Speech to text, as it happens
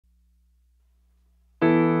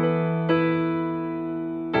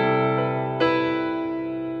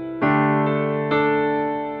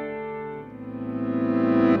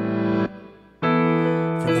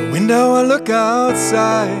Now I look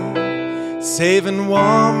outside, safe and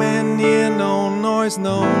warm and near, no noise,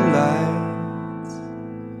 no lights.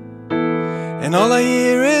 And all I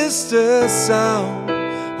hear is the sound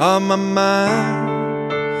of my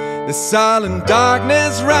mind. The silent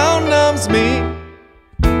darkness round numbs me.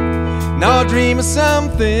 Now I dream of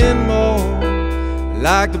something more,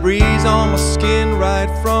 like the breeze on my skin right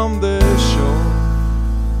from the shore.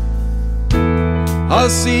 I'll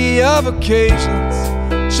see of occasions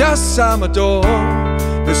just outside my door,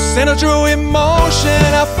 the center true emotion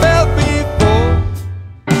I felt before.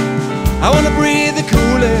 I wanna breathe the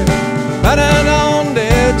cool air, but I don't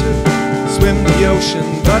dare to swim the ocean,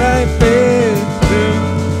 but I fear to.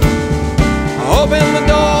 I open the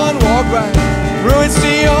door and walk right through, it's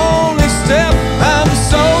the only step I'm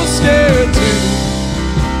so scared to.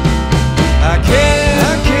 I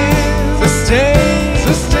can't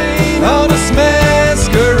sustain all this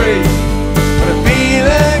masquerade. Wanna feel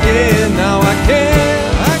again, now I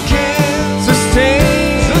can't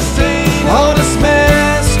sustain all this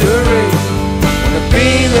masquerade. Wanna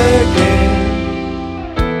feel again.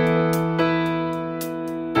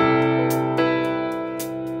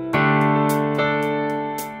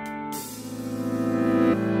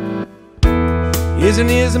 Years and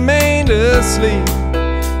years remained asleep,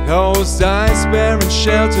 closed eyes bearing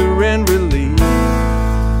shelter and relief.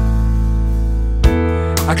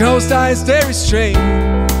 Our closed eyes very strange,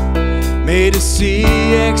 made us see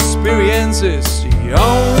experiences the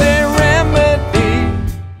only remedy.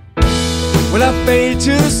 Well, I failed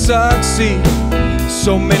to succeed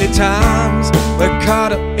so many times, we're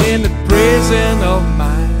caught up in the prison of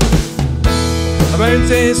mind. I've been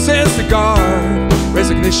since the guard,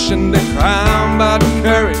 resignation, the crime, but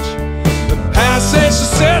courage, the passage to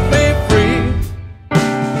set me free.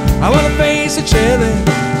 I wanna face the challenge,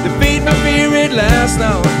 defeat my fear at last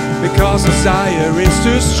now, because desire is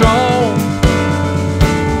too strong.